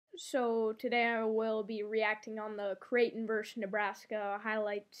So today I will be reacting on the Creighton versus Nebraska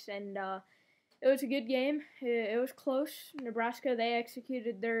highlights, and it was a good game. It was close. Nebraska, they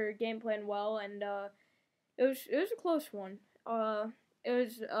executed their game plan well, and it was a close one. It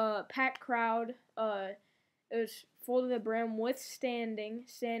was a packed crowd. It was full to the brim with standing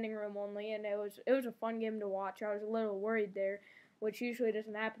room only, and it was a fun game to watch. I was a little worried there, which usually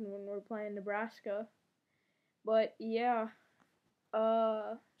doesn't happen when we're playing Nebraska. But yeah.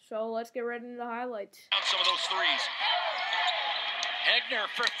 So let's get right into the highlights. Some of those threes. Hegner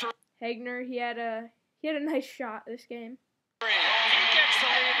for three. Hegner, he had a nice shot this game. He gets the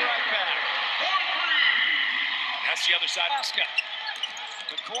lead right back. That's the other side. Nebraska.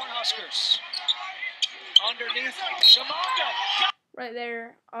 The Cornhuskers underneath. Shamonga. Right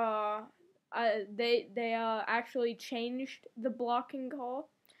there. They actually changed the blocking call,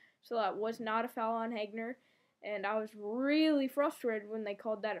 so that was not a foul on Hegner. And I was really frustrated when they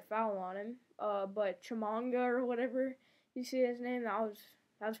called that a foul on him. But Chamonga or whatever you see his name, that was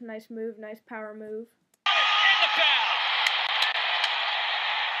a nice move, nice power move. And the foul.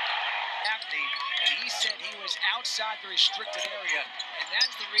 And he said he was outside the restricted area, and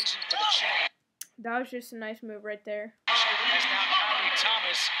that's the reason for the change. That was just a nice move right there. As now Kyrie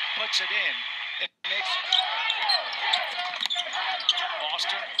Thomas puts it in. It makes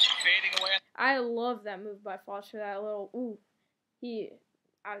Foster fading away. I love that move by Foster. That little the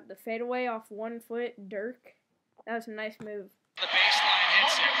fadeaway off 1 foot, Dirk. That was a nice move. The baseline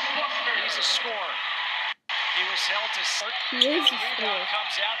hits him. He's a scorer. He was held to cert. He is a scorer. scorer.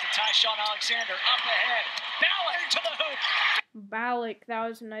 Comes out to Tyshawn Alexander up ahead. Ballard to the hoop. Ballack, that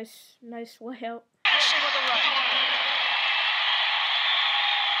was a nice layup. Pushing with the right.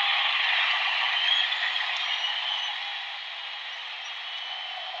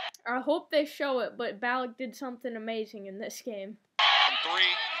 I hope they show it, but Ballack did something amazing in this game. From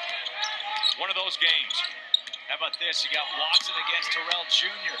three, one of those games. How about this? You got Watson against Terrell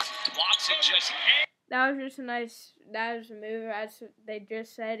Jr. Watson just that was just a nice. That was a move. As they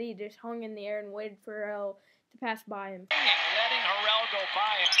just said, he just hung in the air and waited for Harrell to pass by him. Letting Harrell go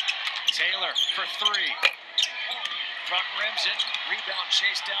by him. Taylor for three. Front rims it. Rebound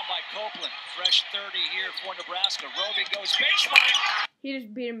chased down by Copeland. Fresh 30 here for Nebraska. Roby goes baseline. He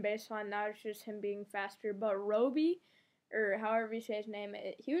just beat him baseline. That was just him being faster. But Roby, or however you say his name,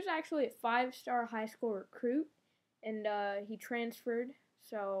 he was actually a 5-star high school recruit, and he transferred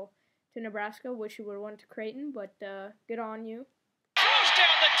to Nebraska. Wish he would have went to Creighton, but good on you. Throws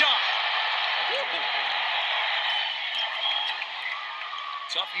down the dunk.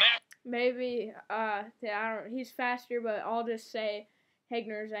 Tough match. Maybe I don't. He's faster, but I'll just say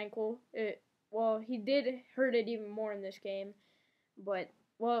Hegner's ankle. He did hurt it even more in this game, but it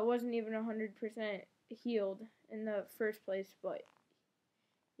wasn't even 100% healed in the first place. But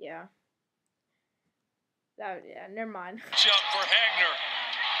yeah, never mind. Jump for Hegner.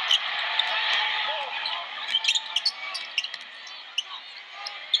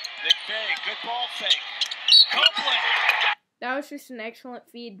 McVay, good ball fake. Copeland. That was just an excellent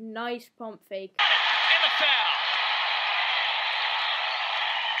feed. Nice pump fake. And the foul.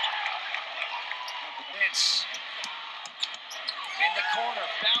 Vince. In the corner.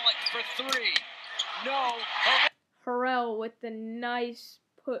 Ballack for three. No. Harrell with the nice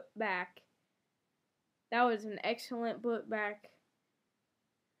putback. That was an excellent putback.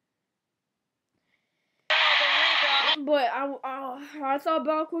 But I thought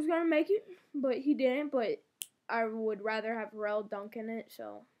Ballack was going to make it, but he didn't. But I would rather have Harrell dunking it,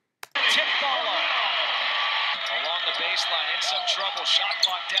 so. Tip ball along the baseline, in some trouble. Shot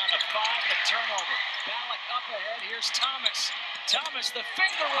clock down to 5, the turnover. Ballack up ahead, here's Thomas. Thomas, the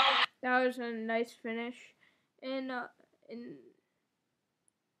finger roll. That was a nice finish.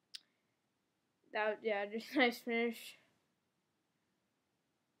 Just a nice finish.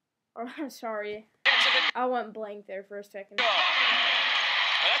 Oh, sorry. I went blank there for a second. Well,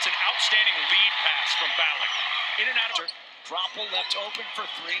 that's an outstanding lead pass from Ballack. In and out of Crumple left open for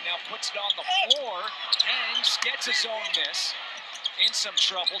three. Now puts it on the floor. Hangs, gets his own miss. In some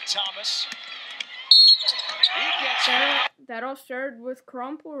trouble, Thomas. He gets that all started with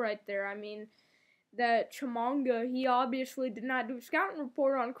Crumple right there. I mean, that Chamonga, he obviously did not do a scouting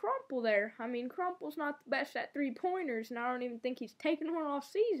report on Crumple there. I mean, Crumple's not the best at 3-pointers, and I don't even think he's taken one all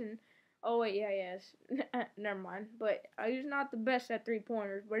season. Oh, wait, yeah, he is. Never mind. But he's not the best at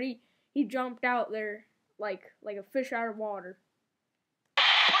 3-pointers, but he jumped out there like a fish out of water.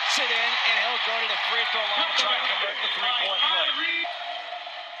 Puts it in, and he'll go to the free throw line to try and convert the 3-point play.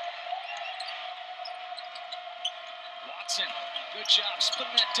 Watson, good job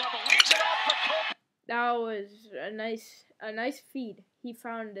splitting that double. Leaves it off for Cope. That was a nice feed. He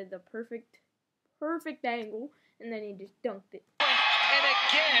found the perfect angle, and then he just dunked it. And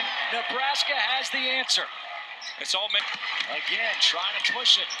again, Nebraska has the answer. It's all meant. Again, trying to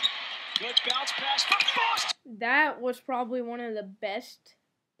push it. Good bounce pass for Foster. That was probably one of the best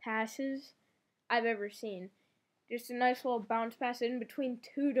passes I've ever seen. Just a nice little bounce pass in between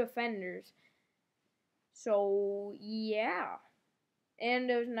two defenders. So, yeah.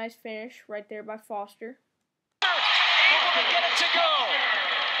 And it was a nice finish right there by Foster. Able to get it to go.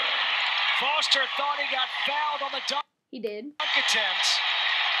 Foster thought he got fouled on the dunk. He did. Attempt.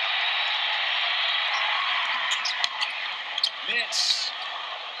 Mintz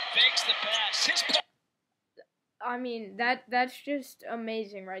fakes the pass. I mean, that's just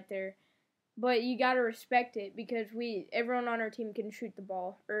amazing right there. But you gotta respect it because everyone on our team can shoot the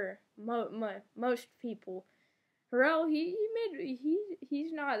ball, or most people. Harrell,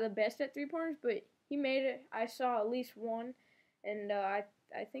 he's not the best at 3-pointers, but he made it. I saw at least one, and I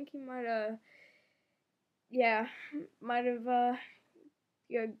think he might have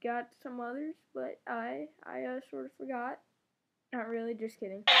got some others, but I sort of forgot. Not really, just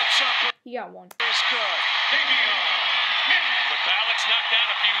kidding. He got one. It's good. But Balak's knocked down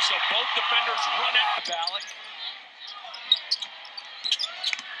a few, so both defenders run out. Balak.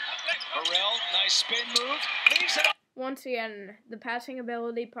 Harrell, nice spin move. Leaves it up. Once again, the passing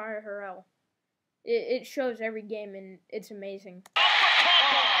ability by Harrell. It shows every game, and it's amazing.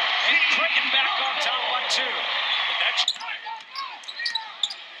 And Creighton back on top by 2. But that's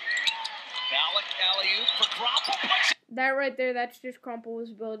Balak, alley-oop for Cropple. That right there, that's just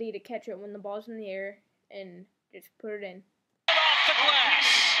Crumple's ability to catch it when the ball's in the air and just put it in. Off the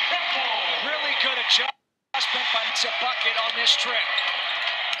glass. Really good adjustment by a bucket on this trip.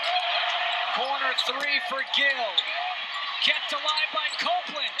 Corner 3 for Gill. Kept alive by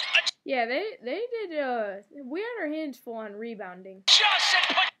Copeland. Yeah, they did. We had our hands full on rebounding.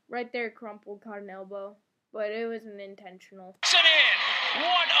 Right there, Crumple caught an elbow, but it wasn't intentional. It in.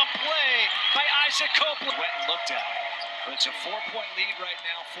 What a play by Isaac Copeland. Went and looked at it. But it's a 4-point lead right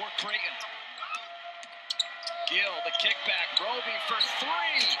now for Creighton. Gill, the kickback. Roby for 3.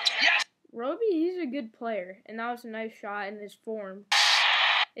 Yes! Roby, he's a good player, and that was a nice shot, and his form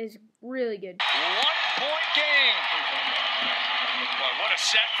is really good. 1-point game. Boy, what a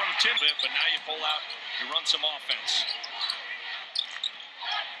set from Tim, but now you pull out, you run some offense.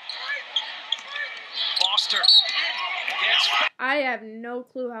 Foster gets. I have no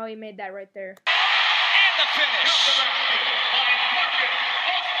clue how he made that right there. And the finish.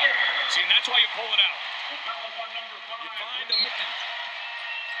 See, and that's why you pull it out. You find a mitten.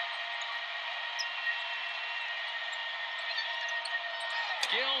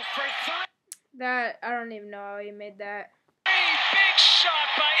 Gill for 3. That, I don't even know how he made that. Big shot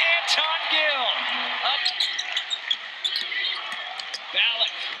by Anton Gill.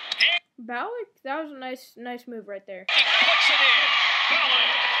 Balak, that was a nice move right there. He puts it in.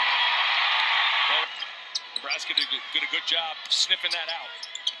 Well, Nebraska did a good job sniffing that out.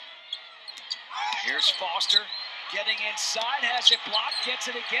 Here's Foster getting inside, has it blocked, gets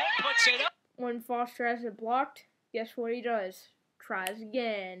it again, puts it up. When Foster has it blocked, guess what he does? Tries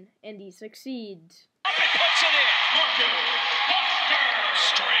again, and he succeeds. Up and puts it in.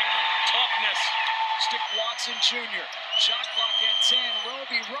 Strength, toughness. Stick Watson Jr. Shot clock at 10.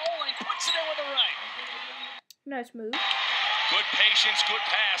 Roby rolling, puts it in with the right. Nice move. Good patience, good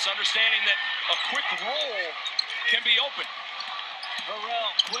pass, understanding that a quick roll can be open.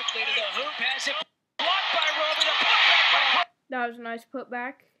 Harrell quickly to the hoop, has it blocked by Roby. The putback. That was a nice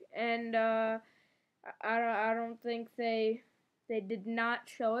putback, and I don't think they did not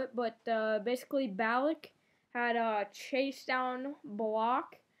show it, but basically Balak had a chase down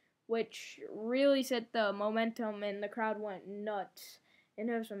block, which really set the momentum, and the crowd went nuts, and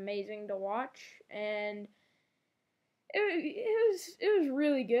it was amazing to watch, and it was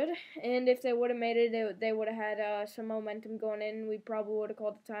really good. And if they would have made it, they would have had some momentum going in. We probably would have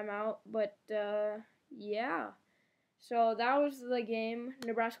called the timeout, but yeah. So that was the game.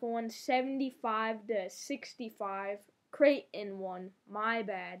 Nebraska won 75-65. Creighton won. My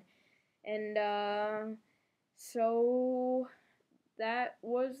bad. And so that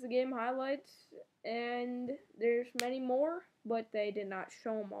was the game highlights. And there's many more, but they did not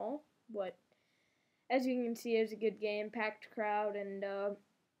show them all. But as you can see, it was a good game, packed crowd, and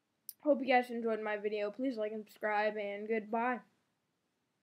hope you guys enjoyed my video. Please like and subscribe, and goodbye.